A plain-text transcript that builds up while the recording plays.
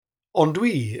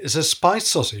Andouille is a spiced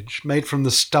sausage made from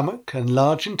the stomach and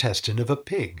large intestine of a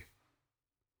pig.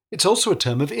 It's also a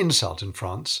term of insult in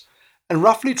France, and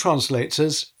roughly translates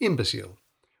as imbecile,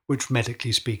 which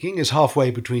medically speaking is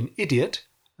halfway between idiot,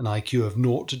 an IQ of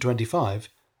 0 to 25,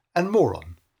 and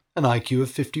moron, an IQ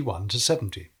of 51 to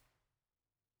 70.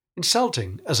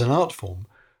 Insulting, as an art form,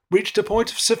 reached a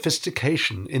point of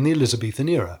sophistication in the Elizabethan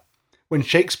era, when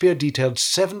Shakespeare detailed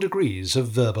 7 degrees of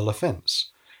verbal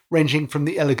offence, ranging from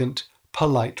the elegant,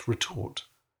 polite retort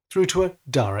through to a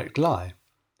direct lie,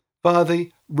 via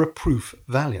the reproof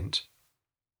valiant.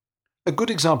 A good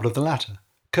example of the latter,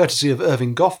 courtesy of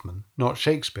Irving Goffman, not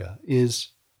Shakespeare, is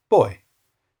boy.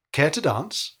 Care to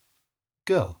dance?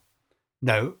 Girl.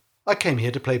 No, I came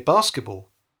here to play basketball.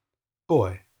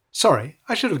 Boy. Sorry,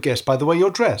 I should have guessed by the way you're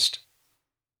dressed.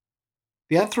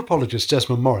 The anthropologist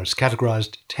Desmond Morris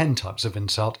categorized 10 types of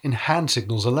insult in hand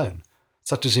signals alone,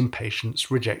 such as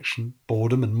impatience, rejection,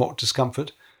 boredom, and mock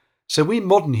discomfort, so we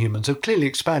modern humans have clearly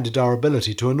expanded our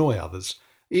ability to annoy others,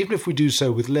 even if we do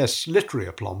so with less literary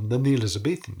aplomb than the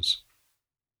Elizabethans.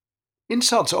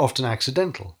 Insults are often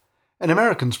accidental, and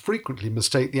Americans frequently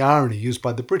mistake the irony used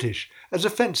by the British as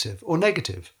offensive or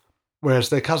negative, whereas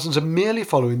their cousins are merely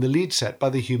following the lead set by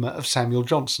the humour of Samuel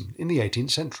Johnson in the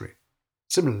 18th century.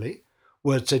 Similarly,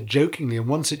 words said jokingly in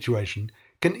one situation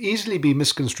can easily be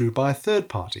misconstrued by a third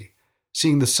party,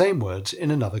 seeing the same words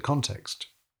in another context.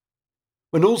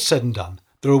 When all's said and done,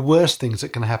 there are worse things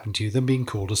that can happen to you than being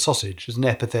called a sausage as an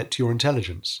epithet to your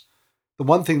intelligence. The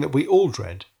one thing that we all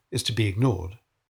dread is to be ignored.